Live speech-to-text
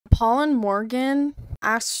Paul and Morgan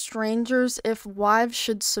asked strangers if wives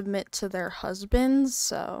should submit to their husbands,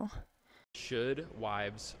 so... Should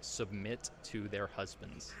wives submit to their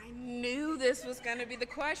husbands? I knew this was going to be the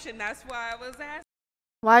question. That's why I was asking.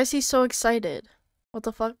 Why is he so excited? What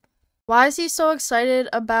the fuck? Why is he so excited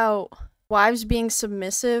about wives being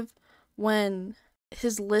submissive when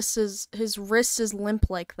his wrist is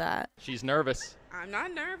limp like that? She's nervous. I'm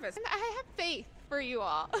not nervous. I have faith for you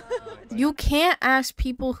all. You can't ask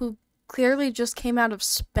people who clearly just came out of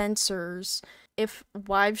Spencer's if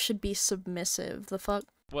wives should be submissive. The fuck?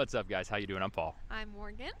 What's up, guys? How you doing? I'm Paul. I'm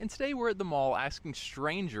Morgan. And today we're at the mall asking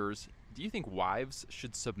strangers, do you think wives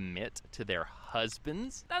should submit to their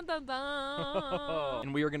husbands? Dun, dun, dun.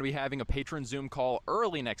 And we are going to be having a patron Zoom call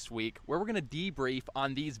early next week where we're going to debrief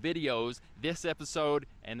on these videos, this episode,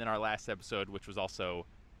 and then our last episode, which was also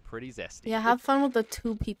pretty zesty. Yeah, have fun with the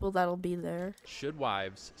 2 people that'll be there. Should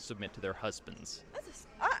wives submit to their husbands?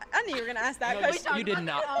 I knew you were going to ask that question. You did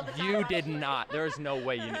not. You did not. There is no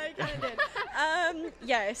way you I kind of did.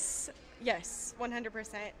 Yes,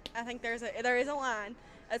 100%. I think there is a line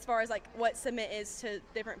as far as like what submit is to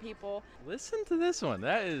different people. Listen to this one.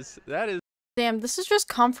 That is. Damn, this is just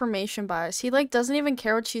confirmation bias. He, like, doesn't even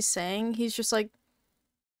care what she's saying. He's just like,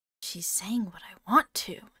 she's saying what I want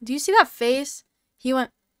to. Do you see that face? He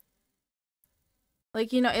went,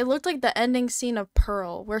 like, you know, it looked like the ending scene of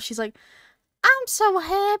Pearl, where she's like, I'm so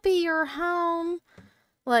happy you're home.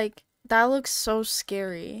 Like, that looks so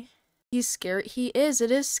scary. He's scary. It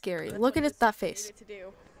is scary. That's Look what at that face. To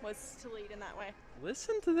do was to lead in that way.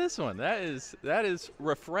 Listen to this one. That is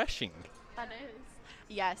refreshing. That is.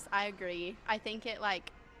 Yes, I agree. I think it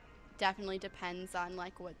definitely depends on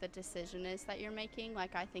what the decision is that you're making. I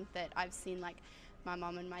think that I've seen my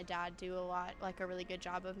mom and my dad do a really good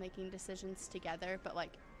job of making decisions together, but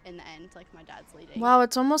in the end, my dad's leading. Wow,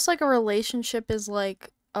 it's almost like a relationship is like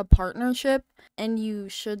a partnership, and you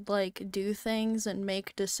should do things and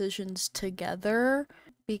make decisions together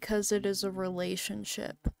because it is a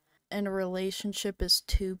relationship, and a relationship is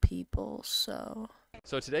 2 people, so...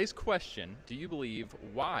 So today's question, do you believe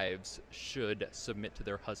wives should submit to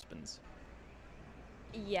their husbands?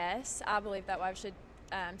 Yes, I believe that wives should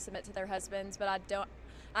submit to their husbands, but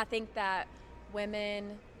I think that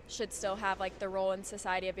women should still have the role in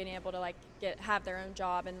society of being able to have their own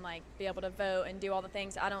job and be able to vote and do all the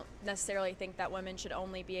things. I don't necessarily think that women should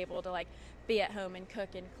only be able to be at home and cook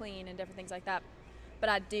and clean and different things like that. But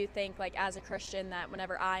I do think as a Christian that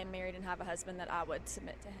whenever I am married and have a husband that I would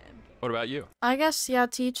submit to him. What about you? I guess, yeah,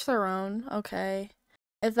 to each their own. Okay.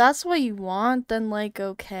 If that's what you want, then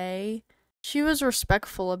okay. She was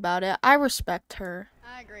respectful about it. I respect her.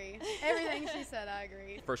 I agree. Everything she said, I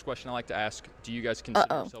agree. First question I like to ask, do you guys consider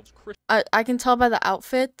yourselves Christian? I can tell by the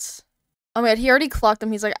outfits. Oh man, he already clocked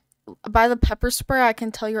them. He's like, by the pepper spray, I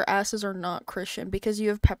can tell your asses are not Christian because you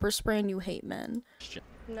have pepper spray and you hate men.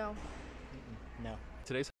 No. No.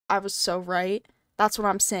 I was so right. That's what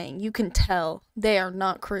I'm saying. You can tell they are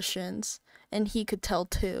not Christians. And he could tell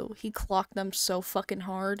too. He clocked them so fucking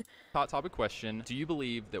hard. Hot topic question, do you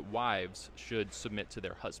believe that wives should submit to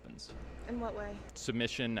their husbands? In what way?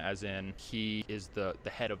 Submission as in he is the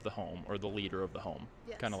head of the home or the leader of the home.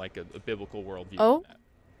 Yes. Kind of like a biblical worldview. Oh? In that.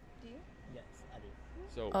 Do you? Yes, I do.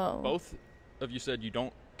 So both of you said you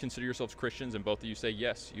don't consider yourselves Christians, and both of you say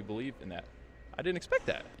yes, you believe in that. I didn't expect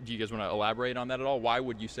that. Do you guys want to elaborate on that at all? Why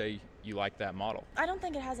would you say you like that model? I don't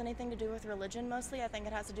think it has anything to do with religion mostly. I think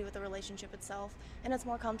it has to do with the relationship itself. And it's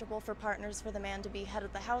more comfortable for partners for the man to be head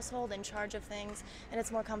of the household, in charge of things. And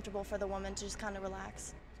it's more comfortable for the woman to just kind of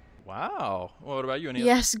relax. Wow. Well, what about you?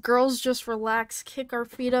 Yes, girls just relax, kick our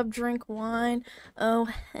feet up, drink wine. Oh,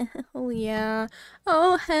 hell yeah.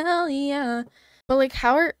 Oh, hell yeah. But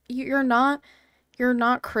how are you're not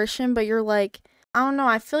Christian, but you're I don't know,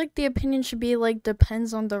 I feel like the opinion should be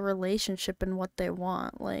depends on the relationship and what they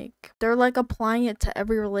want. They're applying it to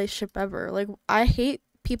every relationship ever. I hate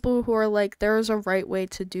people who are there's a right way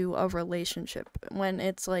to do a relationship when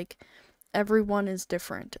it's everyone is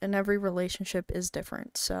different and every relationship is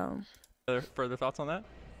different. So further thoughts on that?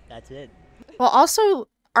 That's it. well, also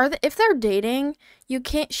if they're dating,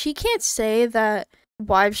 she can't say that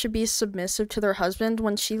wives should be submissive to their husband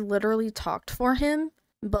when she literally talked for him.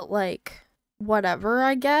 But whatever,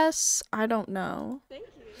 I guess. I don't know. Thank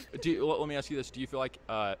you. Let me ask you this. Do you feel like,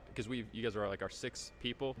 because you guys are our 6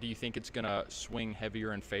 people, do you think it's going to swing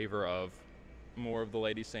heavier in favor of more of the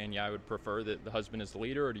ladies saying, yeah, I would prefer that the husband is the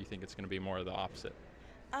leader, or do you think it's going to be more of the opposite?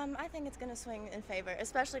 I think it's going to swing in favor,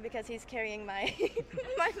 especially because he's carrying my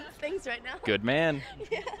my things right now. Good man.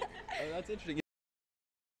 Yeah. Oh, that's interesting.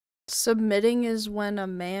 Submitting is when a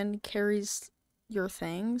man carries your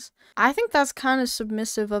things. I think that's kind of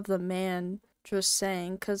submissive of the man, just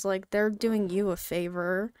saying, because like they're doing you a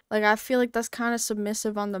favor. Like I feel like that's kind of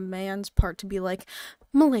submissive on the man's part to be like,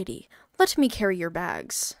 "Milady, let me carry your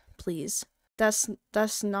bags, please."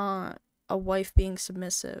 That's not a wife being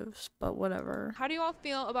submissive, but whatever. How do you all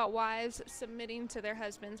feel about wives submitting to their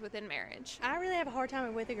husbands within marriage? I really have a hard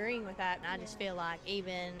time with agreeing with that. I just feel like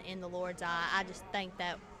even in the Lord's eye, I just think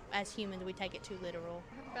that as humans we take it too literal.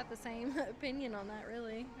 I've got the same opinion on that,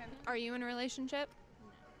 really. Are you in a relationship?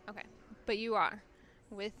 Okay, but you are.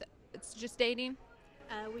 It's just dating?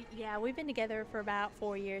 We've been together for about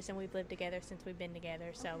 4 years, and we've lived together since we've been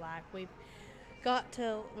together. So like we've got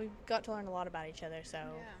to learn a lot about each other. So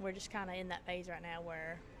we're just kind of in that phase right now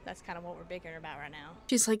where that's kind of what we're bickering about right now.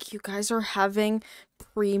 She's like, "You guys are having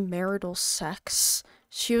premarital sex."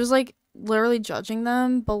 She was like literally judging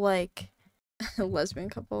them, but like a lesbian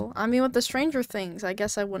couple. I mean, with the Stranger Things, I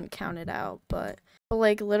guess I wouldn't count it out, but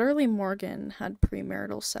like literally Morgan had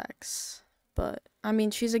premarital sex. But I mean,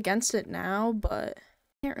 she's against it now, but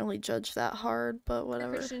can't really judge that hard, but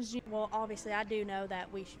whatever. Well, obviously, I do know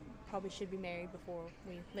that we probably should be married before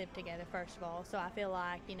we live together, first of all. So I feel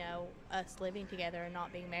like, us living together and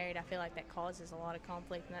not being married, I feel like that causes a lot of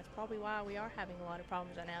conflict, and that's probably why we are having a lot of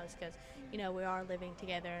problems right now, is because, we are living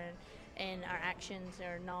together and our actions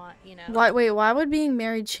are not, Why would being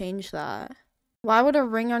married change that? Why would a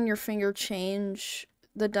ring on your finger change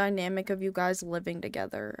the dynamic of you guys living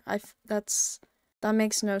together? That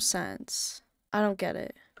makes no sense. I don't get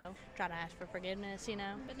it. Try to ask for forgiveness,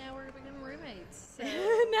 But now we're becoming roommates. So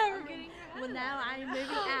now we're getting. Well, now I'm moving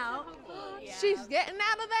out. Yeah. She's getting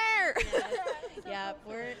out of there. Yeah,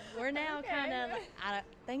 we're now kind of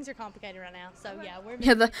things are complicated right now. So yeah, we're.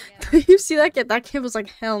 Yeah, you see that kid? That kid was like,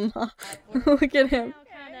 "Hell no!" Look at him.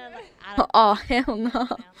 Oh, hell no.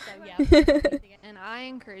 And I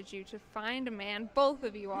encourage you to find a man, both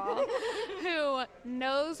of you all, who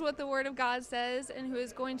knows what the Word of God says and who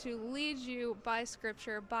is going to lead you by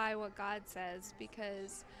Scripture, by what God says,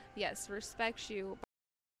 because, yes, respects you.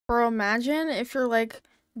 Bro, imagine if you're, like,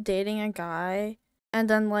 dating a guy, and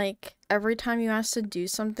then, like, every time you ask to do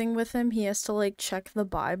something with him, he has to, like, check the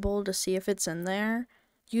Bible to see if it's in there.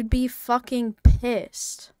 You'd be fucking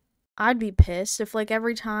pissed. I'd be pissed if, like,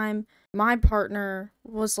 every time my partner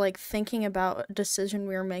was, like, thinking about a decision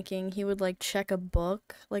we were making, he would, like, check a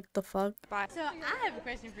book. Like, the fuck? So, I have a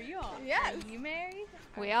question for you all. Yes. Are you married?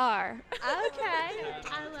 We are. Okay.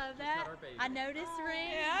 I love that. I noticed the ring.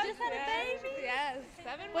 Yes, Just had a baby? Yes.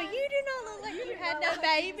 7 months. Well, you do not look like you had no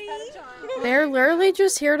baby. They're literally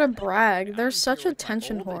just here to brag. They're such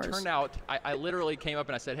attention It whores. turned out, I literally came up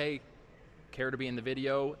and I said, "Hey, care to be in the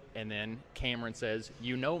video?" And then Cameron says,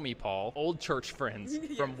 "You know me, Paul. Old church friends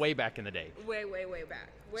from way back in the day." Way back.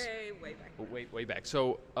 Way back. Way back.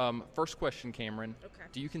 So, first question, Cameron. Okay.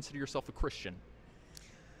 Do you consider yourself a Christian?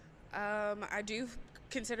 I do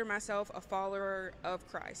consider myself a follower of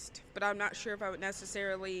Christ, but I'm not sure if I would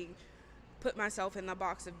necessarily put myself in the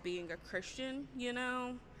box of being a Christian,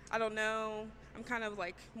 I don't know. I'm kind of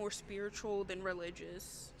like more spiritual than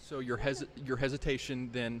religious. So your hesitation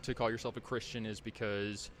then to call yourself a Christian is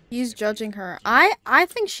because He's judging her. I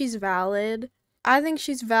think she's valid.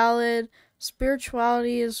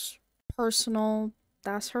 Spirituality is personal.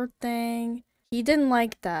 That's her thing. He didn't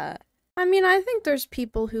like that. I mean, I think there's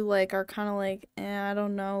people who, like, are kind of like, I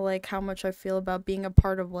don't know, like, how much I feel about being a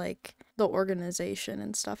part of, like, the organization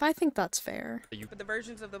and stuff. I think that's fair. But the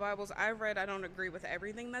versions of the Bibles I've read, I don't agree with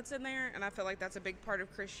everything that's in there, and I feel like that's a big part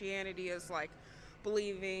of Christianity is, like,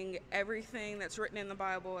 believing everything that's written in the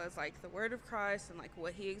Bible as, like, the word of Christ and, like,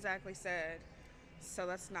 what he exactly said. So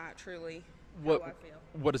that's not truly how I feel.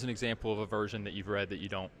 What is an example of a version that you've read that you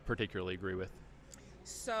don't particularly agree with?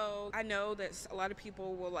 So I know that a lot of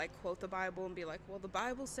people will like quote the Bible and be like, well, the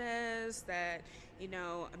Bible says that,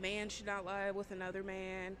 a man should not lie with another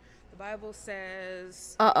man. The Bible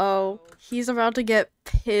says... Uh-oh. He's about to get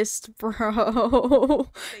pissed, bro.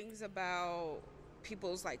 things about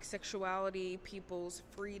people's like sexuality, people's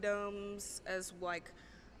freedoms as like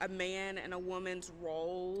a man and a woman's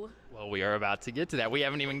role. Well, we are about to get to that. We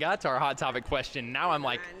haven't even got to our hot topic question. Now I'm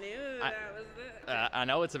like... I knew that was it. I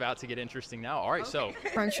know it's about to get interesting now. All right, so...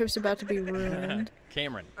 Friendship's about to be ruined.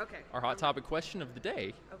 Cameron, Okay. our hot topic question of the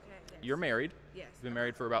day. Okay. Yes. You're married. Yes. You've been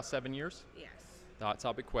married for about 7 years. Yes. The hot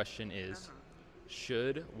topic question is,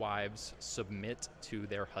 should wives submit to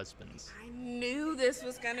their husbands? I knew this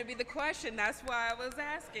was going to be the question. That's why I was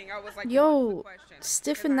asking. I was like, Yo, what's the question?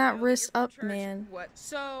 stiffen 'Cause I that know wrist you're up, from church. man. What?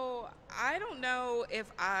 So I don't know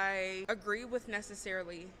if I agree with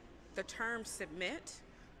necessarily the term submit,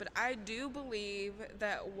 but I do believe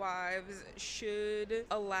that wives should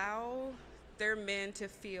allow their men to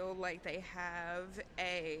feel like they have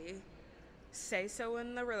a say so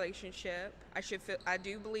in the relationship. I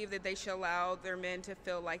do believe that they should allow their men to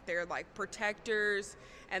feel like they're like protectors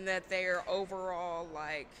and that they're overall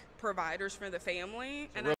like providers for the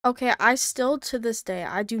family. And Okay, I still to this day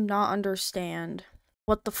I do not understand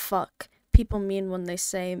what the fuck people mean when they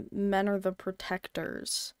say men are the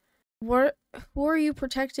protectors. Who are you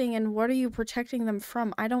protecting and what are you protecting them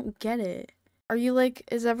from? I don't get it. Are you like,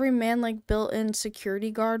 is every man like built-in security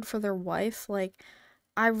guard for their wife? Like,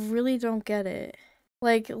 I really don't get it.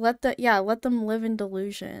 Like, let them live in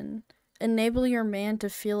delusion. Enable your man to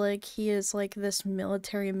feel like he is like this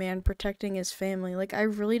military man protecting his family. Like, I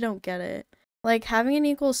really don't get it. Like, having an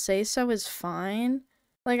equal say-so is fine.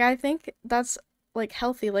 Like, I think that's like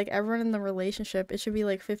healthy. Like, everyone in the relationship, it should be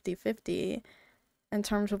like 50-50 in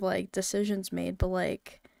terms of like decisions made. But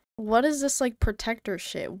like, what is this like protector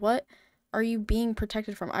shit? What are you being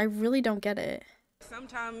protected from? I really don't get it.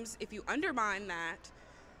 sometimes if you undermine that,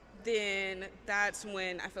 then that's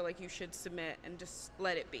when I feel like you should submit and just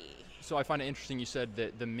let it be. So I find it interesting you said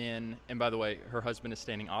that the men, and by the way, her husband is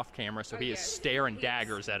standing off camera, so he is yes. staring He's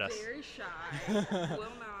daggers at us. Very shy. Will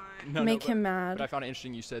not. Make him mad. But I found it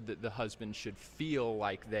interesting you said that the husband should feel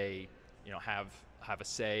like they, have a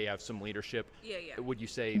say, have some leadership. Yeah, yeah. Would you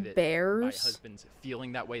say that Bears? by husbands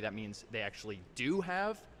feeling that way, that means they actually do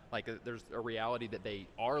have, like, there's a reality that they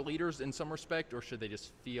are leaders in some respect, or should they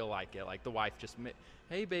just feel like it? Like the wife just,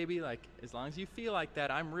 hey, baby, like, as long as you feel like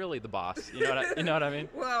that, I'm really the boss. You know what I mean?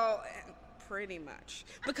 Well, pretty much.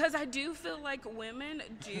 Because I do feel like women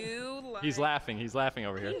do like... He's laughing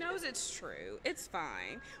over here. He knows it's true. It's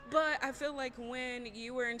fine. But I feel like when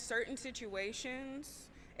you are in certain situations,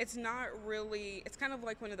 it's not really... It's kind of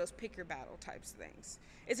like one of those pick your battle types things.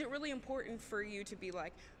 Is it really important for you to be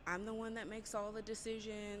like, I'm the one that makes all the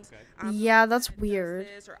decisions? Okay. Yeah, that's weird.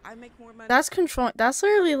 Or I make more money. That's control. That's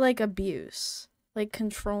literally like abuse. Like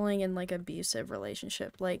controlling and like abusive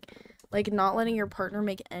relationship. Like not letting your partner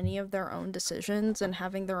make any of their own decisions and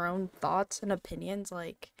having their own thoughts and opinions.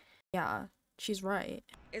 Like, yeah, she's right.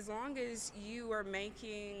 As long as you are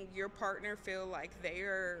making your partner feel like they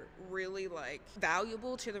are really like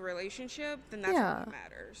valuable to the relationship, then that's what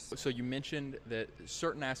matters. So you mentioned that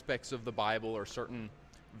certain aspects of the Bible or certain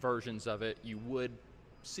versions of it, you would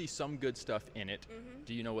see some good stuff in it. Mm-hmm.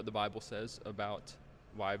 Do you know what the Bible says about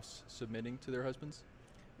wives submitting to their husbands?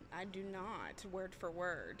 I do not, word for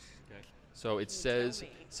word. Okay. So it says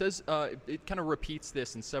it kind of repeats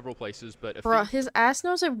this in several places, but Bruh, his ass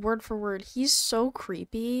knows it word for word. He's so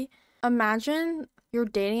creepy. Imagine you're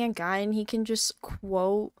dating a guy and he can just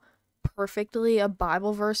quote perfectly a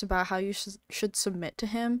Bible verse about how you should submit to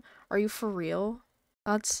him. Are you for real?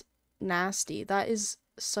 That's nasty. That is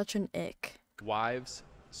such an ick. Wives,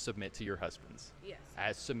 submit to your husbands. Yes.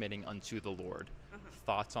 As submitting unto the Lord. Uh-huh.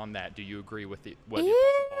 Thoughts on that? Do you agree with what the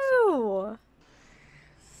Apostle Paul said?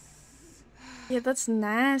 Yeah, that's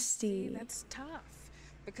nasty. See, that's tough.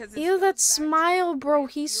 Because Ew, that smile, bro.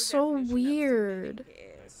 He's so weird.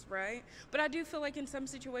 Is, right? But I do feel like in some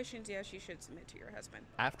situations, yes, you should submit to your husband.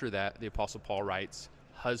 After that, the Apostle Paul writes,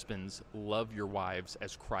 husbands, love your wives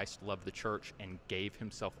as Christ loved the church and gave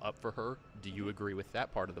himself up for her. Do you agree with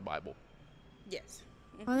that part of the Bible? Yes.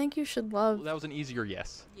 I think you should love... Well, that was an easier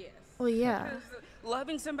yes. Yes. Well, yeah. Because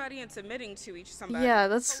loving somebody and submitting to somebody. Yeah,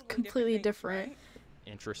 that's totally completely different. different.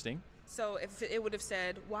 Right? Interesting. So if it would have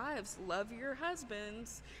said, wives, love your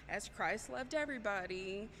husbands as Christ loved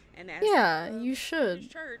everybody, and as you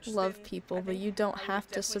should church, love people, but you don't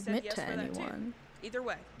have to submit yes to anyone. Either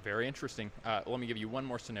way. Very interesting. Let me give you one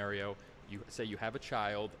more scenario. You say you have a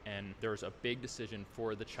child, and there's a big decision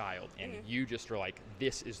for the child, and you just are like,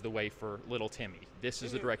 this is the way for little Timmy. This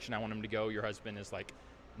is the direction I want him to go. Your husband is like,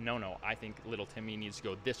 no, I think little Timmy needs to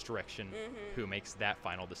go this direction. Who makes that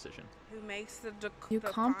final decision? Who makes the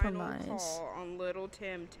compromise. final call on little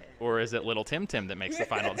Tim Tim? Or is it little Tim Tim that makes the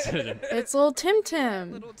final decision? It's little Tim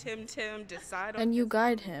Tim. Little Tim Tim decide on And you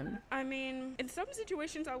guide him. I mean, in some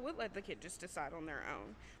situations, I would let the kid just decide on their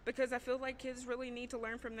own, because I feel like kids really need to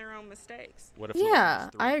learn from their own mistakes. What if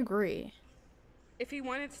I agree. If he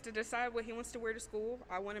wants to decide what he wants to wear to school,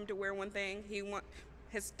 I want him to wear one thing.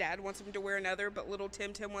 His dad wants him to wear another, but little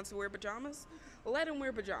Tim Tim wants to wear pajamas. Let him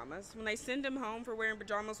wear pajamas. When they send him home for wearing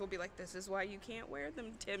pajamas, we'll be like, this is why you can't wear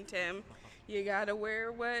them, Tim Tim. You gotta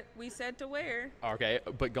wear what we said to wear. Okay,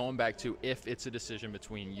 but going back to if it's a decision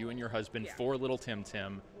between you and your husband for little Tim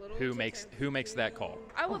Tim, who makes that call?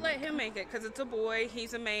 I would let him make it, because it's a boy.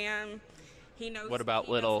 He's a man. He knows. What about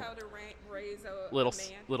he knows how to raise a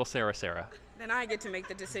man. little Sarah? Then I get to make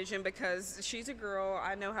the decision because she's a girl.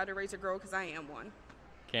 I know how to raise a girl because I am one.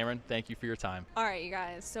 Cameron, thank you for your time. All right, you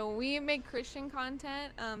guys. So we make Christian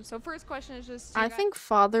content. So first question is just. I think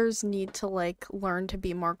fathers need to like learn to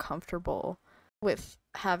be more comfortable with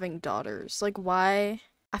having daughters. Like, why?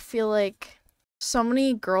 I feel like so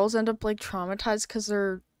many girls end up like traumatized because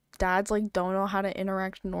their dads like don't know how to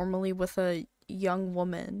interact normally with a young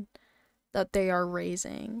woman that they are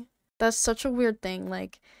raising. That's such a weird thing.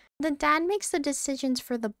 Like, the dad makes the decisions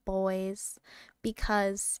for the boys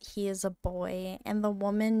because he is a boy, and the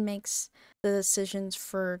woman makes the decisions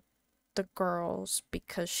for the girls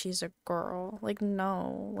because she's a girl. Like,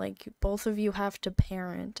 no. Like, both of you have to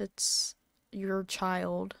parent. It's your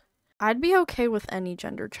child. I'd be okay with any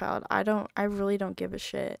gender child. I really don't give a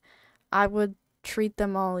shit. I would treat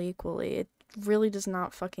them all equally. It really does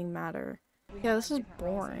not fucking matter. Yeah, this is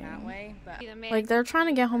boring. Like, they're trying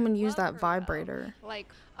to get home and use that vibrator. Like,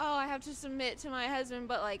 oh, I have to submit to my husband,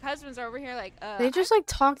 but like husbands are over here like They just like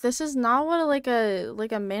talk. This is not what like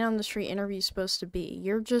a man on the street interview is supposed to be.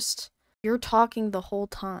 You're talking the whole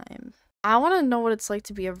time. I want to know what it's like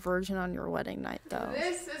to be a virgin on your wedding night, though.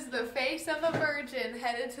 This is the face of a virgin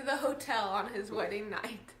headed to the hotel on his wedding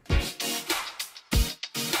night.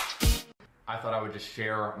 I thought I would just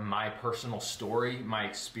share my personal story, my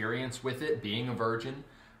experience with it, being a virgin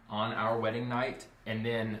on our wedding night, and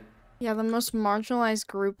then... Yeah, the most marginalized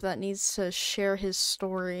group that needs to share his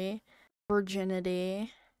story.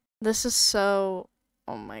 Virginity. This is so...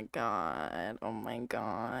 Oh my god. Oh my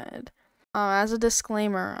god. As a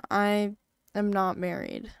disclaimer, I am not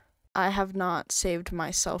married. I have not saved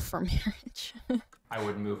myself for marriage. I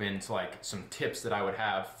would move into like some tips that I would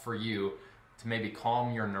have for you to maybe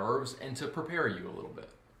calm your nerves and to prepare you a little bit.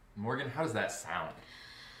 Morgan, how does that sound?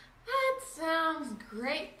 That sounds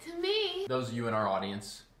great to me. Those of you in our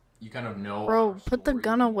audience, you kind of know. Bro, put the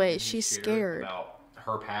gun away. She's scared. About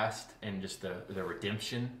her past and just the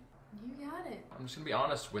redemption. You got it. I'm just gonna be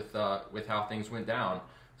honest with how things went down.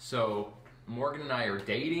 So Morgan and I are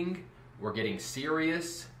dating. We're getting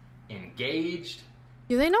serious, engaged.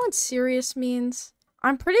 Do they know what serious means?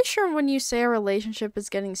 I'm pretty sure when you say a relationship is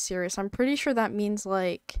getting serious, I'm pretty sure that means,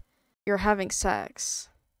 like, you're having sex.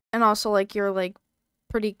 And also, like, you're, like,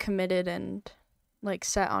 pretty committed and, like,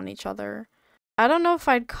 set on each other. I don't know if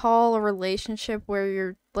I'd call a relationship where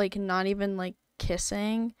you're, like, not even, like,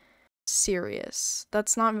 kissing serious.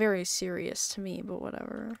 That's not very serious to me, but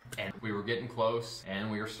whatever. And we were getting close, and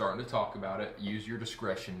we were starting to talk about it. Use your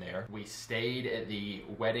discretion there. We stayed at the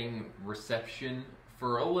wedding reception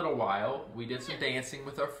for a little while. We did some dancing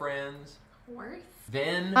with our friends.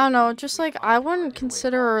 Then I don't know, just like I wouldn't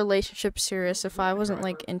consider a relationship serious if I wasn't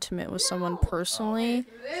like intimate with someone personally.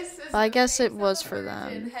 But I guess it was for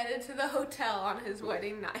them. Headed to the hotel on his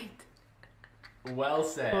wedding night. Well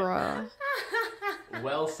said. Bruh.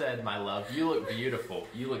 Well said, my love. You look beautiful.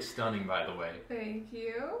 You look stunning, by the way. Thank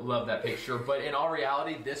you. Love that picture. But in all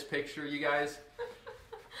reality, this picture, you guys,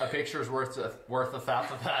 a picture is worth a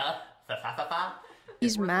thousand.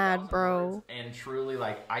 He's mad, bro. And truly,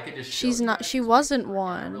 like, I could just. She wasn't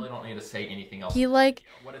one. I really don't need to say anything else. He like,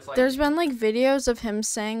 there's been like videos of him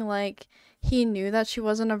saying like he knew that she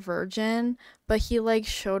wasn't a virgin, but he like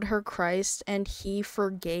showed her Christ and he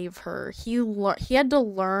forgave her. He had to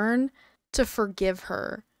learn to forgive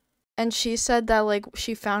her. And she said that like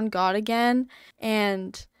she found God again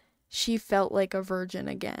and she felt like a virgin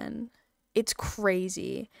again. It's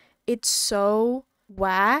crazy. It's so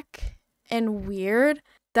whack and weird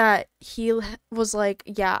that he was like,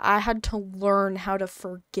 yeah, I had to learn how to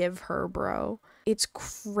forgive her, bro. It's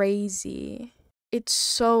crazy. It's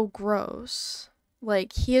so gross.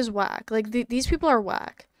 Like, he is whack. Like, these people are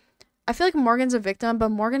whack. I feel like Morgan's a victim,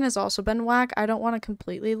 but Morgan has also been whack. I don't want to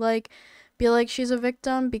completely, like, be like she's a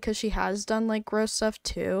victim because she has done, like, gross stuff,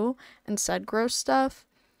 too, and said gross stuff.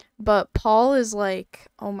 But Paul is, like,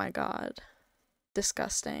 oh my god.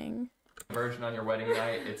 Disgusting. Virgin on your wedding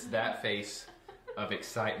night, it's that face of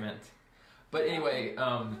excitement. But anyway,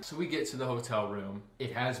 so we get to the hotel room.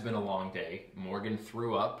 It has been a long day. Morgan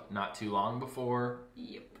threw up not too long before.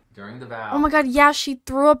 Yep. During the vow. Oh my god, yeah, she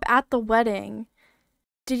threw up at the wedding.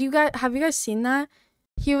 Have you guys seen that?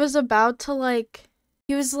 He was about to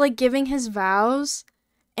he was giving his vows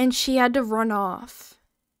and she had to run off.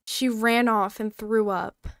 She ran off and threw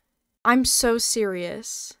up. I'm so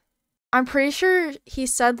serious. I'm pretty sure he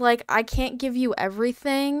said, I can't give you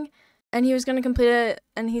everything, and he was going to complete it,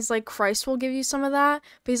 and he's like, Christ will give you some of that,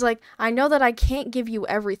 but he's like, I know that I can't give you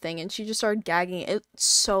everything, and she just started gagging. It's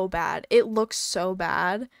so bad. It looks so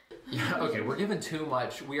bad. Yeah, okay, we're giving too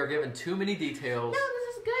much. We are giving too many details. No,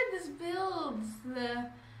 this is good. This builds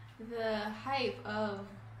the hype of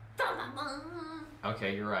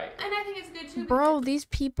Okay, you're right. And I think it's good too. Bro, these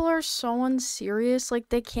people are so unserious. Like,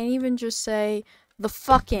 they can't even just say the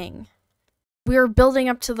fucking. We were building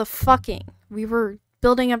up to the fucking. We were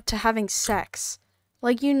building up to having sex.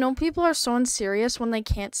 Like, you know, people are so unserious when they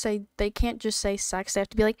can't just say sex. They have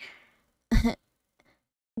to be like,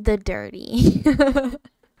 the dirty.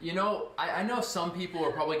 You know, I know some people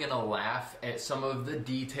are probably going to laugh at some of the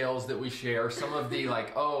details that we share, some of the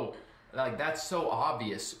like, oh, like that's so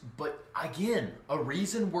obvious. But again, a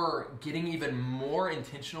reason we're getting even more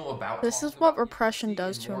intentional about This is what repression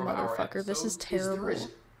does to a motherfucker. This is terrible. There is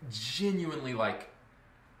genuinely like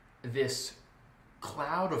this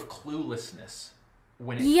cloud of cluelessness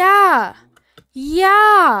when it Yeah.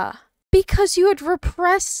 Because you had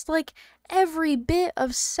repressed like every bit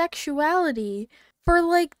of sexuality for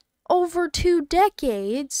like over 2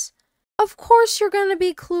 decades. Of course you're gonna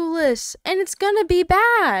be clueless, and it's gonna be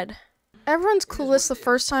bad. Everyone's clueless the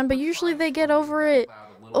first time, but usually they get over it.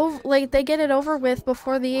 They get it over with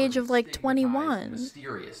before the age of like 21.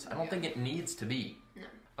 Mysterious. I don't think it needs to be.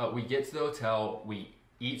 We get to the hotel. We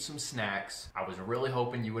eat some snacks. I was really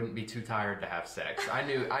hoping you wouldn't be too tired to have sex. I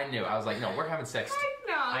knew. I was like, no, we're having sex.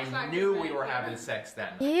 I knew we were having sex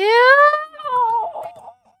that night. Yeah.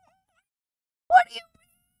 What do you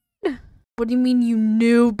mean? What do you mean you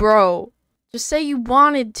knew, bro? Just say you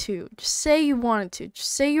wanted to. Just say you wanted to.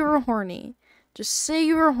 Just say you were horny. Just say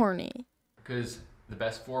you were horny. Because the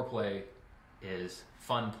best foreplay is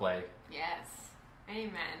fun play. Yes.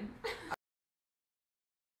 Amen.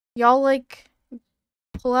 Y'all like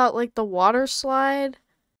pull out like the water slide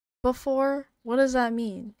before? What does that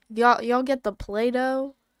mean? Y'all get the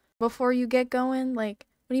Play-Doh before you get going? Like,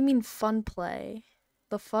 what do you mean fun play?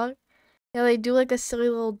 The fuck? Yeah, they do like a silly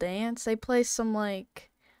little dance. They play some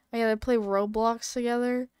like, oh yeah, they play Roblox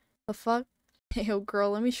together. The fuck? Hey, yo,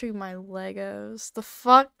 girl, let me show you my Legos. The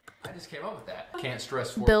fuck? I just came up with that. Can't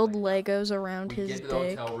stress foreplay. Build Legos around his dick. We get to the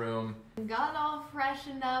dick. hotel room. Got all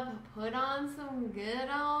freshened up and put on some good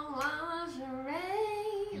old lingerie.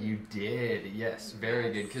 You did, yes,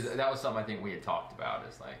 very good. Because that was something I think we had talked about,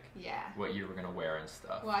 is like, what you were gonna wear and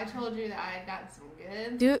stuff. Well, I told you that I had got some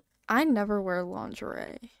good. Dude, I never wear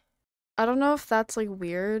lingerie. I don't know if that's like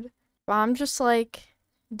weird, but I'm just like,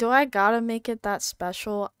 do I gotta make it that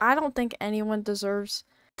special? I don't think anyone deserves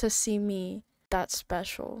to see me that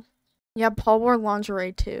special. Yeah, Paul wore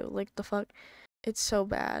lingerie too. Like, the fuck? It's so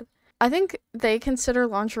bad. I think they consider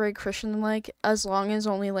lingerie Christian-like as long as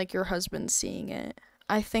only like your husband's seeing it.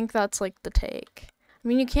 I think that's like the take. I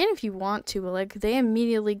mean, you can if you want to, but like they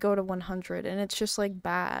immediately go to 100 and it's just like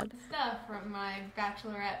bad. Stuff from my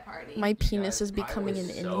bachelorette party. My penis is becoming an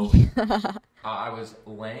innie. I was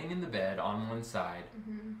laying in the bed on one side,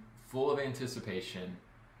 full of anticipation.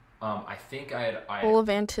 I think I had full of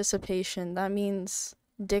anticipation. That means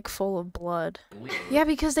dick full of blood. Yeah,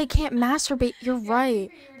 because they can't masturbate. You're right.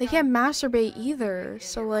 They can't masturbate either.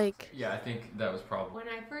 So like. Yeah, I think that was probably. When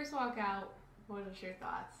I first walk out, what was your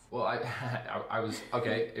thoughts? Well, I was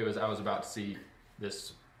okay. I was about to see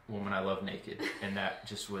this woman I love naked, and that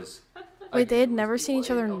just was. Wait, they had never seen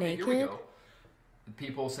each other naked? Here we go.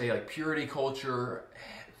 People say like purity culture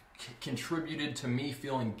contributed to me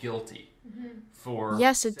feeling guilty for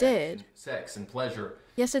sex and pleasure.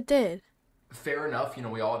 Yes, it did. Fair enough. You know,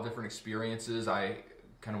 we all have different experiences. I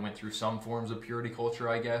kind of went through some forms of purity culture,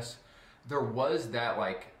 I guess. There was that,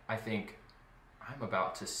 like, I think I'm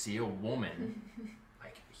about to see a woman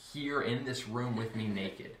like here in this room with me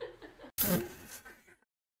naked.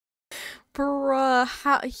 Bruh,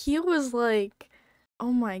 how he was like,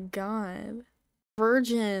 oh my god,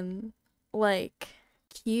 virgin, like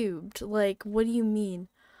cubed. Like, what do you mean?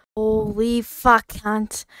 Holy fuck,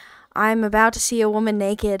 cunt! I'm about to see a woman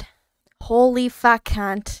naked. Holy fuck,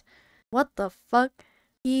 cunt! What the fuck?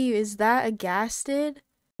 He is that aghasted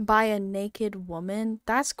by a naked woman?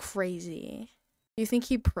 That's crazy. Do you think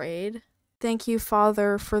he prayed? Thank you,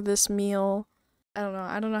 Father, for this meal.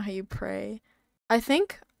 I don't know how you pray. I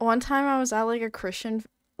think one time I was at like a Christian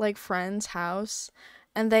like friend's house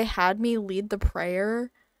and they had me lead the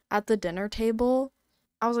prayer at the dinner table.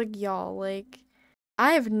 I was like, y'all, like,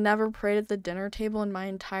 I have never prayed at the dinner table in my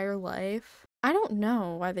entire life. I don't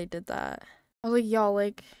know why they did that. I was like, y'all,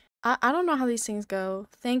 like, I don't know how these things go.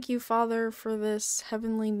 Thank you, Father, for this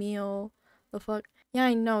heavenly meal. The fuck? Yeah,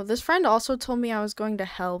 I know. This friend also told me I was going to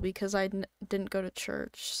hell because I didn't go to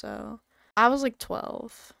church, so. I was like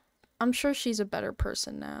 12. I'm sure she's a better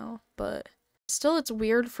person now, but still it's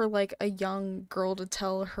weird for like a young girl to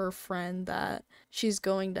tell her friend that she's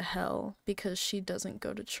going to hell because she doesn't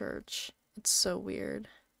go to church. It's so weird.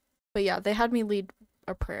 But yeah, they had me lead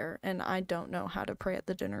a prayer and I don't know how to pray at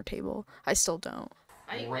the dinner table. I still don't.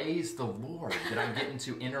 praise the Lord that I'm getting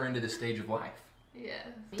to enter into this stage of life. Yeah.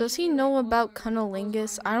 Does he know about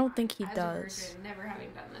cunnilingus? I don't think he As a does. Christian, never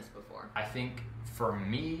having done this before. I think for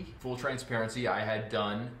me, full transparency, I had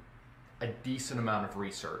done a decent amount of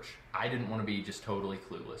research. I didn't want to be just totally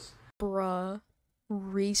clueless. Bruh.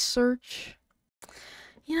 Research?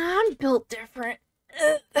 You know, I'm built different.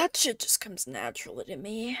 That shit just comes naturally to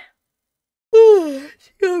me.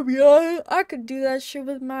 I could do that shit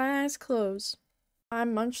with my eyes closed. I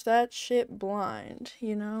munch that shit blind,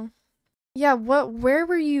 you know? Yeah, where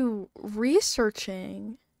were you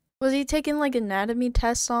researching? Was he taking like anatomy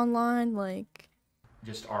tests online? Like,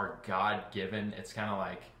 Just our God-given, it's kind of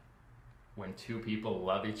like when two people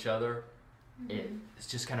love each other, it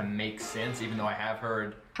just kind of makes sense, even though I have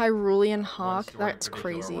heard Hyrulean Hawk? story in That's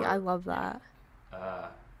particular crazy. where, I love that.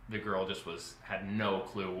 the girl just had no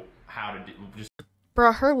clue how to do, just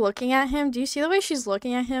Bruh, her looking at him, do you see the way she's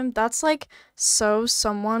looking at him? That's like so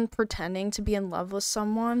someone pretending to be in love with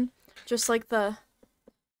someone. Just like there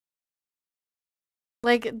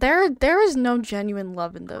is no genuine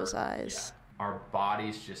love in those eyes. yeah, our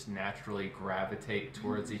bodies just naturally gravitate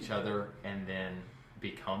towards each other and then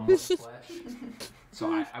become one flesh.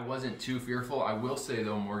 So I wasn't too fearful. I will say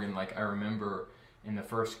though, Morgan, like I remember in the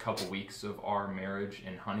first couple weeks of our marriage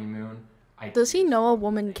and honeymoon, Does he know a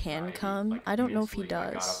woman can anxiety, come? like, I don't know if he immensely,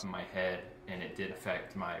 like, got does. up in my head, and it did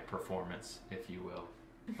affect my performance, if you will.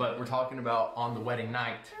 But we're talking about on the wedding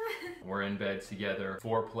night. We're in bed together.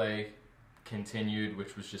 Foreplay continued,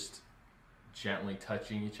 which was just gently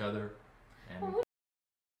touching each other. And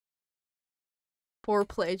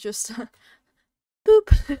Foreplay, just boop.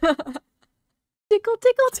 Tickle,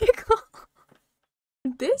 tickle, tickle.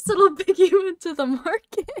 This will pick you into the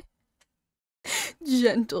market.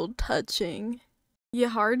 Gentle touching. You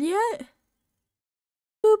hard yet?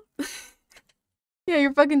 Boop. Yeah,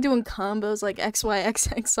 you're fucking doing combos like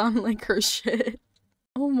XYXX on like her shit.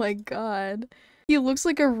 Oh my god. He looks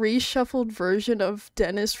like a reshuffled version of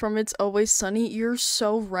Dennis from It's Always Sunny. You're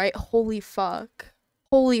so right. Holy fuck.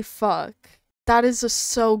 Holy fuck. That is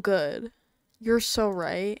so good. You're so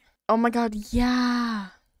right. Oh my god, yeah.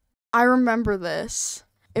 I remember this.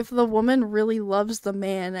 If the woman really loves the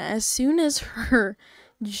man, as soon as her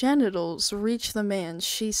genitals reach the man,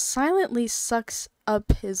 she silently sucks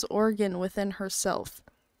up his organ within herself.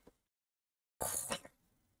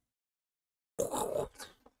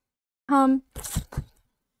 You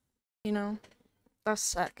know, that's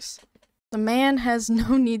sex. The man has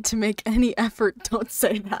no need to make any effort. Don't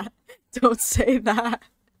say that. Don't say that.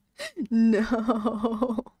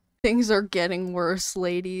 No. Things are getting worse,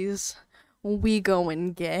 ladies. We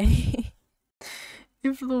going gay.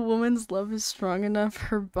 If the woman's love is strong enough,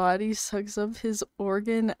 her body sucks up his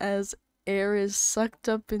organ as air is sucked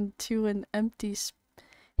up into an empty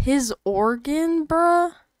his organ,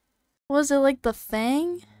 bruh? Was it like the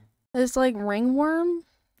Fang? It's like ringworm?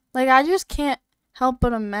 Like, I just can't help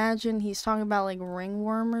but imagine he's talking about like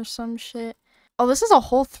ringworm or some shit. Oh, this is a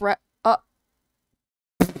whole threat.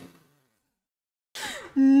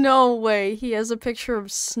 No way. He has a picture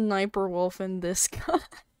of Sniper Wolf in this guy.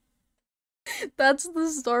 That's the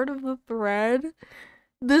start of the thread.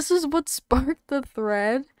 This is what sparked the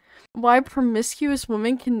thread. Why promiscuous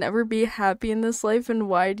women can never be happy in this life, and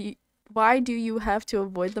why do you have to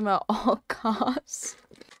avoid them at all costs?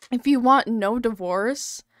 If you want no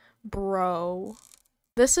divorce, bro.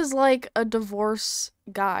 This is like a divorce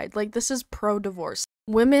guide. Like, this is pro-divorce.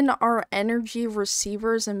 Women are energy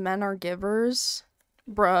receivers and men are givers.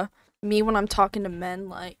 Bruh, me when I'm talking to men,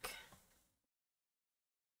 like,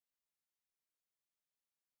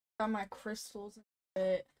 got my crystals and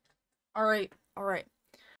shit. Alright.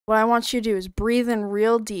 What I want you to do is breathe in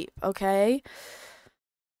real deep, okay?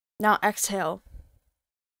 Now exhale.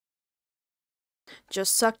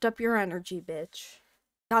 Just sucked up your energy, bitch.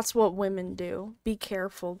 That's what women do. Be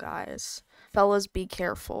careful, guys. Fellas, be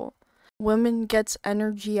careful. Women gets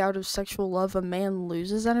energy out of sexual love. A man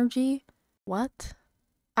loses energy? What?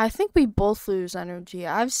 I think we both lose energy.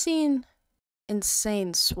 I've seen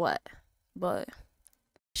insane sweat, but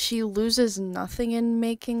she loses nothing in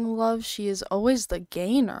making love. She is always the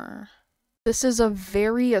gainer. This is a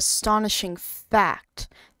very astonishing fact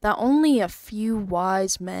that only a few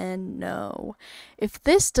wise men know. If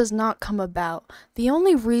this does not come about, the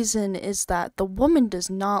only reason is that the woman does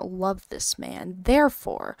not love this man.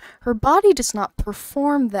 Therefore, her body does not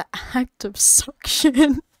perform the act of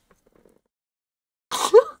suction.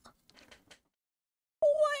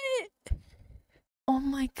 What? Oh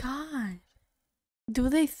my god. Do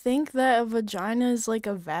they think that a vagina is like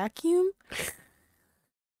a vacuum?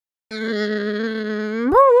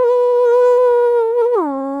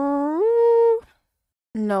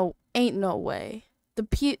 No, ain't no way.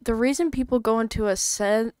 The reason people go into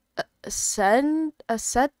asceticism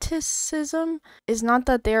is not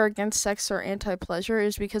that they are against sex or anti-pleasure,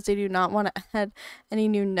 is because they do not want to add any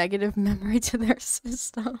new negative memory to their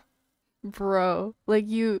system. Bro, like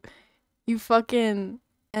you fucking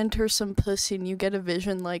enter some pussy and you get a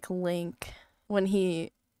vision like Link when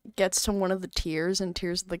he gets to one of the tears in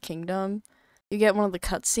Tears of the Kingdom. You get one of the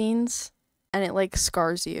cutscenes and it like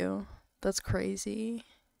scars you. That's crazy.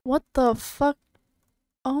 What the fuck?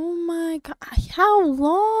 Oh my god. How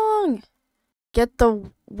long? Get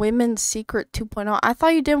the Women's Secret 2.0. I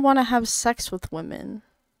thought you didn't want to have sex with women.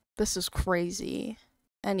 This is crazy.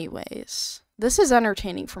 Anyways, this is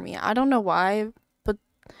entertaining for me. I don't know why, but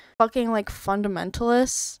fucking like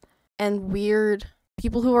fundamentalists and weird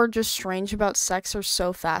people who are just strange about sex are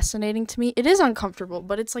so fascinating to me. It is uncomfortable,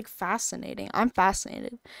 but it's like fascinating. I'm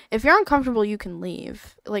fascinated. If you're uncomfortable, you can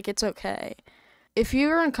leave. Like, it's okay. If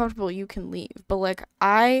you're uncomfortable, you can leave. But like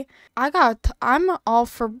I'm all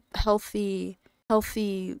for healthy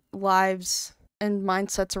lives and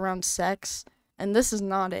mindsets around sex, and this is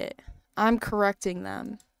not it. I'm correcting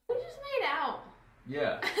them. We just made out.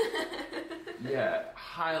 Yeah. Yeah,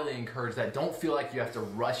 highly encourage that. Don't feel like you have to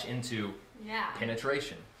rush into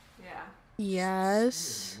penetration. Yeah.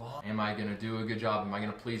 Yes. Am I gonna do a good job? Am I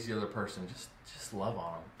gonna please the other person? Just love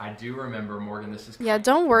on them. I do remember, Morgan, this is Yeah,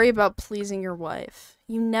 don't worry about pleasing your wife.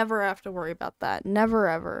 You never have to worry about that. Never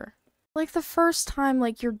ever. Like the first time,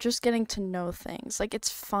 like you're just getting to know things. Like it's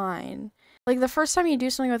fine. Like the first time you do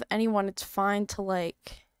something with anyone, it's fine to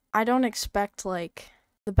like, I don't expect like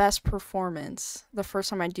the best performance the first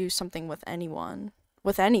time I do something with anyone.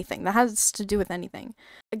 With anything. That has to do with anything.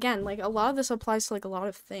 Again, like a lot of this applies to like a lot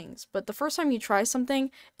of things. But the first time you try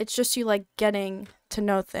something, it's just you like getting to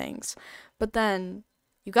know things. But then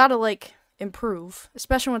you gotta like improve.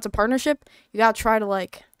 Especially when it's a partnership, you gotta try to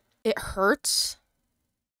like, it hurts.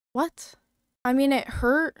 What? I mean, it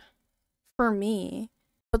hurt for me.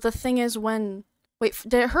 But the thing is did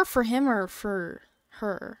it hurt for him or for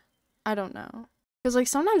her? I don't know. Because like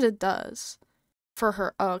sometimes it does. For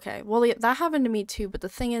her. Oh, okay. Well, yeah, that happened to me too, but the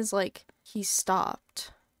thing is, like, he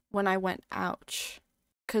stopped when I went, ouch.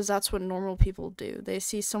 Because that's what normal people do. They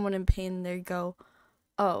see someone in pain and they go,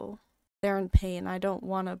 oh, they're in pain. I don't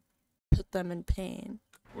want to put them in pain.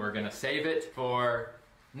 We're gonna save it for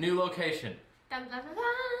new location. Dun, dun, dun,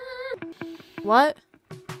 dun. What?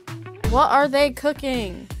 What are they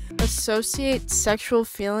cooking? Associate sexual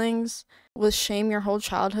feelings with shame your whole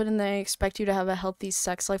childhood and they expect you to have a healthy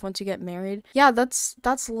sex life once you get married. Yeah, that's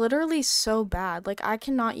literally so bad. Like, I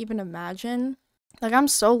cannot even imagine. Like, I'm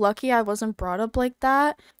so lucky I wasn't brought up like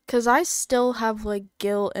that, because I still have like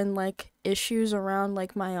guilt and like issues around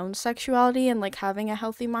like my own sexuality and like having a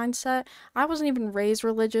healthy mindset. I wasn't even raised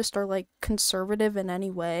religious or like conservative in any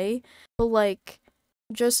way, but like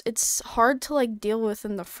just it's hard to like deal with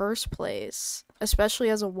in the first place, especially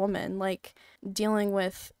as a woman, like dealing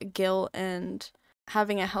with guilt and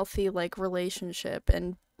having a healthy like relationship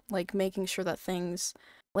and like making sure that things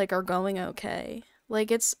like are going okay.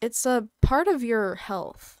 Like it's a part of your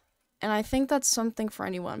health. And I think that's something for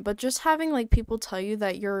anyone. But just having like people tell you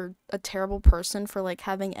that you're a terrible person for like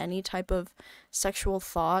having any type of sexual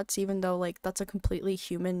thoughts, even though like that's a completely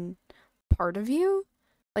human part of you.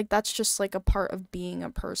 Like that's just like a part of being a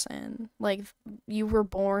person. Like you were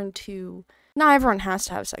born to, not everyone has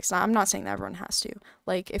to have sex. I'm not saying that everyone has to.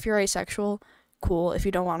 Like if you're asexual, cool. If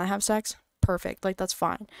you don't want to have sex, perfect. Like that's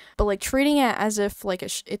fine. But like treating it as if like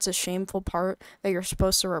it's a shameful part that you're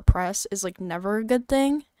supposed to repress is like never a good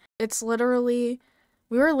thing. It's literally,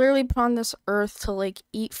 we were literally put on this earth to like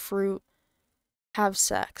eat fruit, have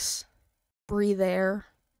sex, breathe air,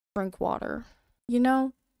 drink water. You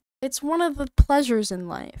know? It's one of the pleasures in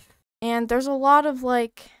life. And there's a lot of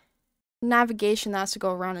like navigation that has to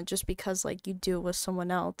go around it just because like you do it with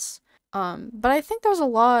someone else. But I think there's a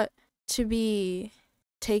lot to be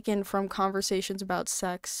taken from conversations about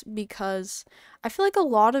sex, because I feel like a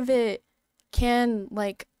lot of it can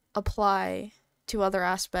like apply to other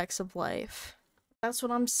aspects of life. That's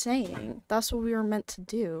what I'm saying. That's what we were meant to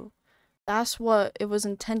do. That's what it was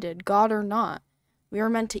intended, God or not. We were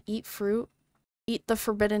meant to eat fruit, eat the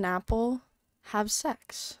forbidden apple, have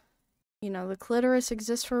sex. You know, the clitoris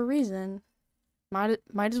exists for a reason. Might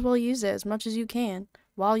as well use it as much as you can,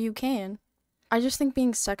 while you can. I just think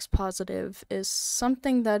being sex positive is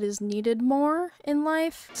something that is needed more in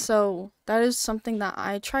life. So that is something that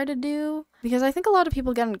I try to do, because I think a lot of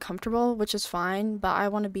people get uncomfortable, which is fine, but I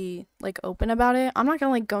want to be like open about it. I'm not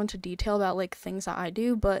gonna like go into detail about like things that I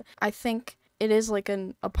do, but I think it is like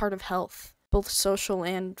a part of health, both social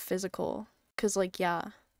and physical. Because like,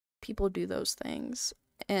 yeah, people do those things.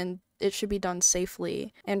 and it should be done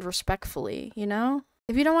safely and respectfully, you know?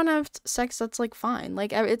 If you don't want to have sex, that's like fine.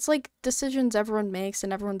 Like it's like decisions everyone makes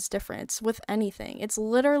and everyone's different. It's with anything. It's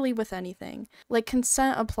literally with anything. Like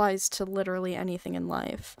consent applies to literally anything in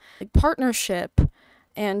life. Like partnership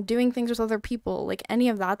and doing things with other people, like any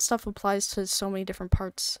of that stuff applies to so many different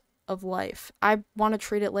parts of life. I want to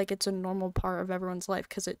treat it like it's a normal part of everyone's life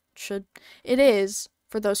because it is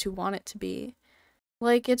for those who want it to be.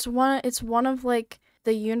 Like it's one of like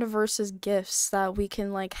the universe's gifts that we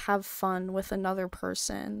can like have fun with another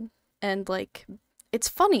person, and like it's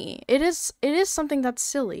funny. It is something that's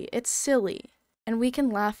silly. It's silly and we can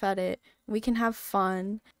laugh at it. We can have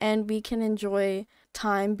fun and we can enjoy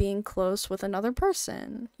time being close with another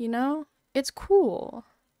person, you know? It's cool.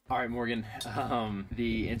 All right, Morgan,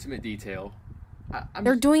 the intimate detail.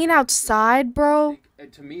 They're doing it outside, bro.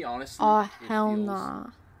 To me, honestly, oh hell nah.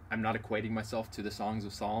 I'm not equating myself to the Songs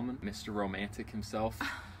of Solomon, Mr. Romantic himself,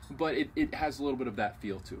 but it has a little bit of that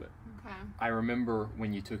feel to it. Okay. I remember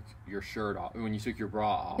when you took your shirt off, when you took your bra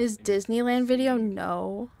off. His Disneyland video?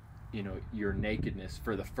 No. You know, your nakedness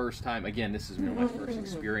for the first time. Again, this is my first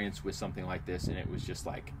experience with something like this, and it was just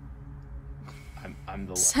like, I'm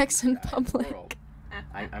the sex in public.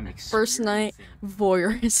 I'm first night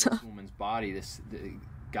voyeurism. This woman's body,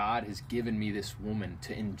 God has given me this woman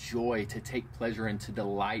to enjoy, to take pleasure in, to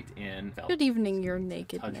delight in. Good evening, your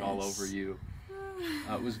nakedness. Touch all over you.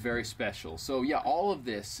 It was very special. So yeah, all of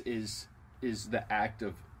this is the act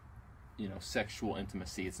of, you know, sexual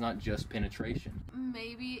intimacy. It's not just penetration.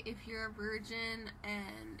 Maybe if you're a virgin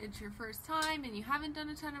and it's your first time and you haven't done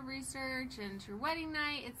a ton of research and it's your wedding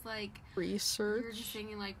night, it's like research. You're just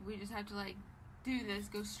thinking like we just have to like do this,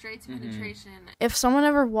 go straight to penetration. If someone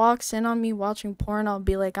ever walks in on me watching porn, I'll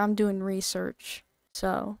be like, I'm doing research.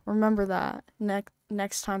 So remember that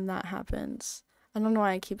next time that happens. I don't know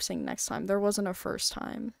why I keep saying next time. There wasn't a first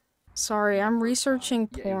time. Sorry, I'm researching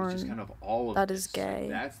porn. Yeah, it was just kind of all of that this. Is gay.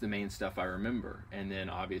 So that's the main stuff I remember. And then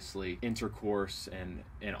obviously intercourse and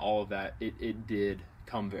all of that, it did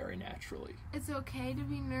come very naturally. It's okay to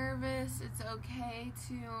be nervous. It's okay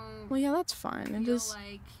to well, yeah, that's fine. It is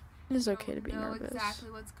like it is okay to be know nervous.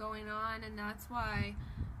 Exactly what's going on, and that's why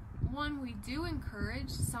we do encourage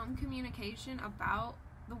some communication about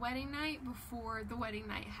the wedding night before the wedding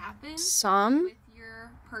night happens. With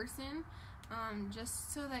your person.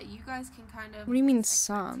 Just so that you guys can kind of what do you mean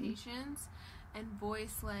some and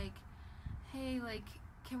voice like, hey, like,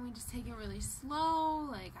 can we just take it really slow?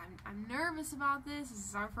 Like, I'm nervous about this. This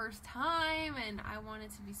is our first time and I want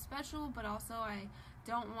it to be special, but also I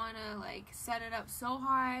don't want to like set it up so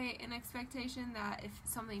high in expectation that if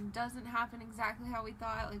something doesn't happen exactly how we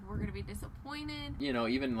thought, like we're gonna be disappointed. You know,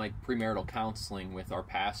 even like premarital counseling with our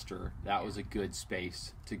pastor, that was a good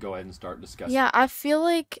space to go ahead and start discussing. Yeah, I feel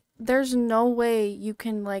like there's no way you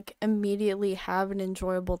can like immediately have an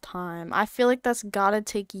enjoyable time. I feel like that's gotta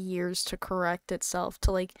take years to correct itself,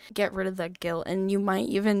 to like get rid of that guilt, and you might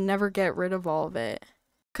even never get rid of all of it.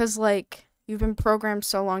 'Cause like you've been programmed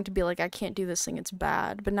so long to be like, I can't do this thing, it's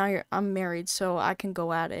bad. But now I'm married, so I can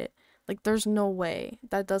go at it. Like, there's no way.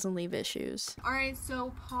 That doesn't leave issues. Alright,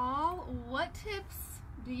 so Paul, what tips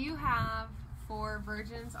do you have for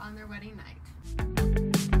virgins on their wedding night?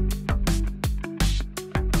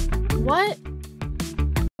 What?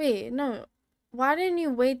 Wait, no. Why didn't you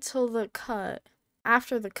wait till the cut?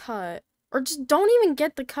 After the cut? Or just don't even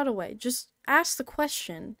get the cutaway. Just ask the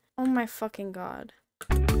question. Oh my fucking god.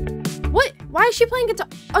 What? Why is she playing guitar?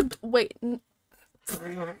 Wait.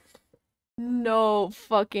 No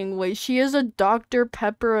fucking way. She has a Dr.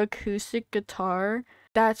 Pepper acoustic guitar?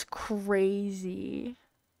 That's crazy.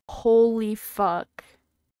 Holy fuck.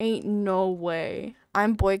 Ain't no way.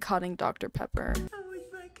 I'm boycotting Dr. Pepper.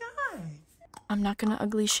 I'm not gonna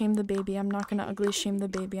ugly shame the baby. I'm not gonna ugly shame the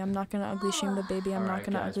baby. I'm not gonna ugly shame the baby. I'm not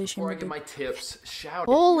gonna ugly shame the baby. Before I get my tips, shout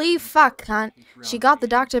Holy fuck, cunt. She got the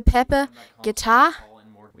Dr. Pepper guitar?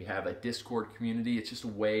 We have a Discord community. It's just a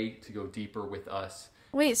way to go deeper with us.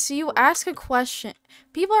 Wait, so you ask a question.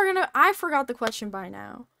 People are gonna... I forgot the question by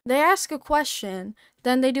now. They ask a question,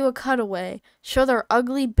 then they do a cutaway, show their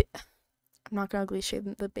ugly... I'm not gonna ugly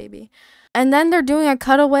shame the baby. And then they're doing a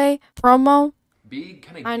cutaway promo.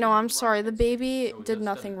 I know, I'm sorry. The baby did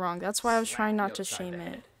nothing wrong. That's why I was trying not to shame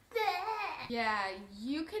it. Yeah,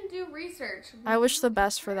 you can do research. I wish the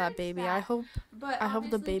best for that baby. I hope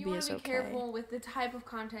the baby is you want to be okay. careful with the type of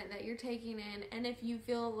content that you're taking in, and if you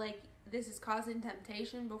feel like this is causing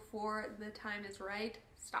temptation before the time is right,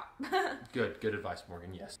 stop. Good advice,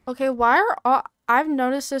 Morgan. Yes. Okay, I've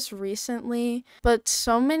noticed this recently, but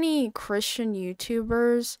so many Christian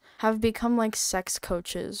YouTubers have become like sex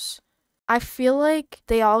coaches. I feel like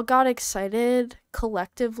they all got excited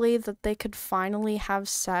collectively that they could finally have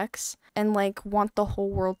sex and like want the whole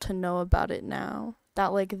world to know about it now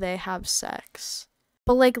that like they have sex.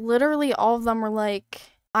 But like literally all of them were like,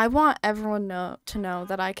 I want everyone to know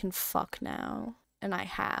that I can fuck now, and I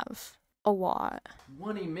have a lot.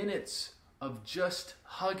 20 minutes of just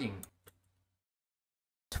hugging.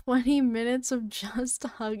 20 minutes of just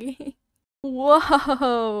hugging?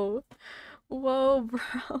 Whoa. Whoa,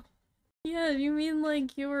 bro. Yeah, you mean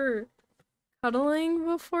like you were cuddling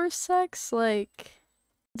before sex? Like,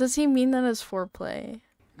 does he mean that as foreplay?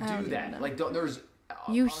 Do that. Like, there's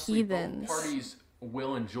You honestly, heathens. both parties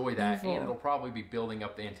will enjoy that, Evil. and it'll probably be building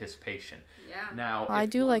up the anticipation. Yeah. Now, I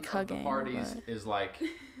if do one like of hugging, the parties but- is like,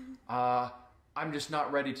 I'm just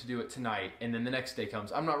not ready to do it tonight, and then the next day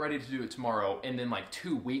comes, I'm not ready to do it tomorrow, and then like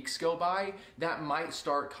 2 weeks go by, that might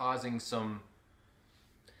start causing some,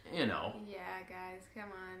 you know. Yeah, guys, come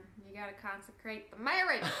on. You gotta consecrate the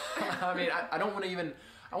marriage. I mean, I don't want to even,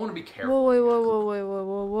 I want to be careful.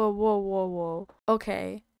 Whoa, whoa.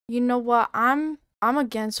 Okay. You know what? I'm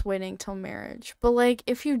against waiting till marriage. But like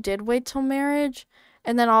if you did wait till marriage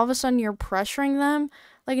and then all of a sudden you're pressuring them,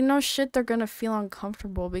 like no shit they're gonna feel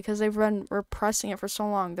uncomfortable because they've been repressing it for so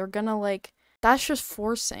long. They're gonna like that's just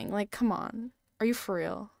forcing. Like, come on. Are you for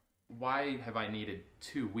real? Why have I needed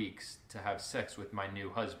 2 weeks to have sex with my new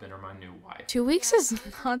husband or my new wife? 2 weeks is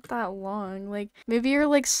not that long. Like, maybe you're,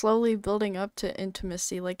 like, slowly building up to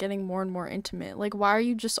intimacy, like, getting more and more intimate. Like, why are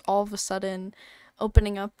you just all of a sudden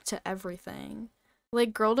opening up to everything?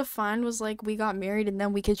 Like, Girl Defined was like, we got married and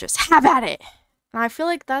then we could just have at it. And I feel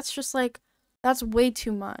like that's just, like, that's way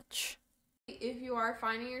too much. If you are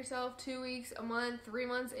finding yourself 2 weeks, a month, 3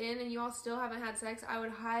 months in, and you all still haven't had sex, I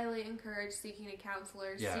would highly encourage seeking a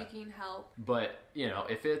counselor, seeking help. But, you know,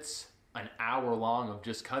 if it's an hour long of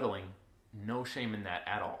just cuddling, no shame in that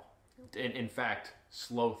at all. In fact,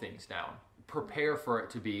 slow things down. Prepare for it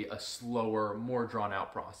to be a slower, more drawn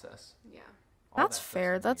out process. Yeah. That's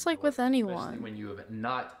fair. That's like with anyone. Especially when you have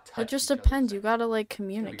not touched It just each other's depends. sex. You gotta, like, It's gonna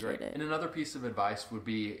be great. communicate And it. another piece of advice would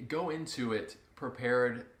be go into it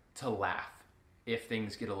prepared to laugh if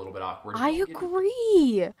things get a little bit awkward. I Don't get-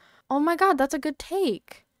 agree. Oh my god, that's a good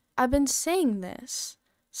take. I've been saying this.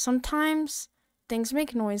 Sometimes things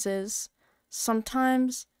make noises.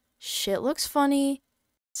 Sometimes shit looks funny.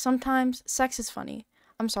 Sometimes sex is funny.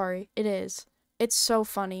 I'm sorry, it is. It's so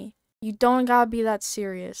funny. You don't gotta be that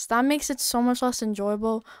serious. That makes it so much less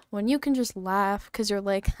enjoyable when you can just laugh because you're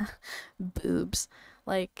like, boobs.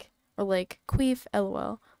 Like, or like, queef,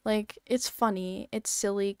 lol. Like, it's funny. It's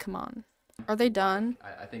silly. Come on. Are they done?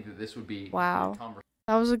 I think that this would be Wow. a conversation.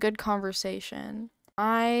 That was a good conversation.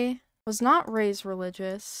 I was not raised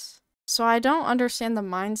religious, so I don't understand the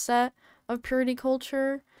mindset of purity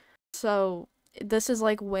culture. So this is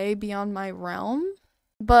like way beyond my realm.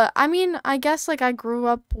 But I mean, I guess like I grew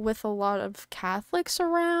up with a lot of Catholics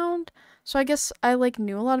around, so I guess I like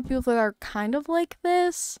knew a lot of people that are kind of like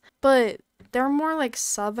this, but they're more like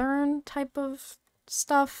southern type of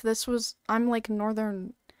stuff. I'm like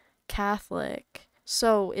northern Catholic.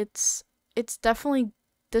 So it's definitely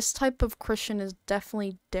this type of Christian is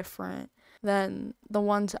definitely different than the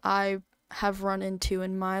ones I have run into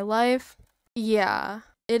in my life. Yeah,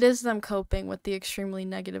 it is them coping with the extremely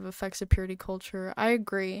negative effects of purity culture. I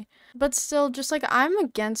agree. But still, just like I'm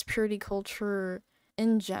against purity culture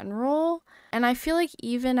in general, and I feel like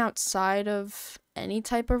even outside of any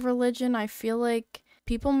type of religion, I feel like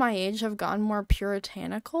people my age have gotten more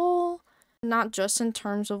puritanical, not just in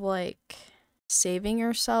terms of like saving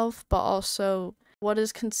yourself, but also what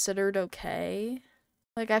is considered okay.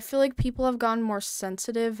 Like, I feel like people have gotten more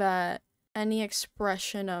sensitive at any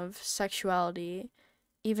expression of sexuality,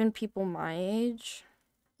 even people my age.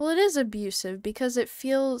 Well, it is abusive because it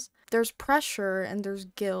feels there's pressure and there's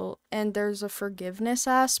guilt and there's a forgiveness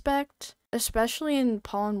aspect, especially in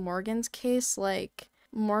Paul and Morgan's case. Like,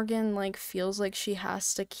 Morgan like feels like she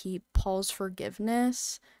has to keep Paul's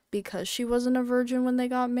forgiveness because she wasn't a virgin when they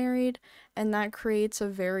got married, and that creates a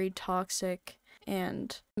very toxic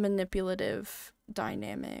and manipulative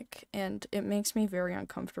dynamic, and it makes me very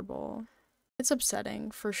uncomfortable. It's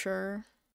upsetting for sure.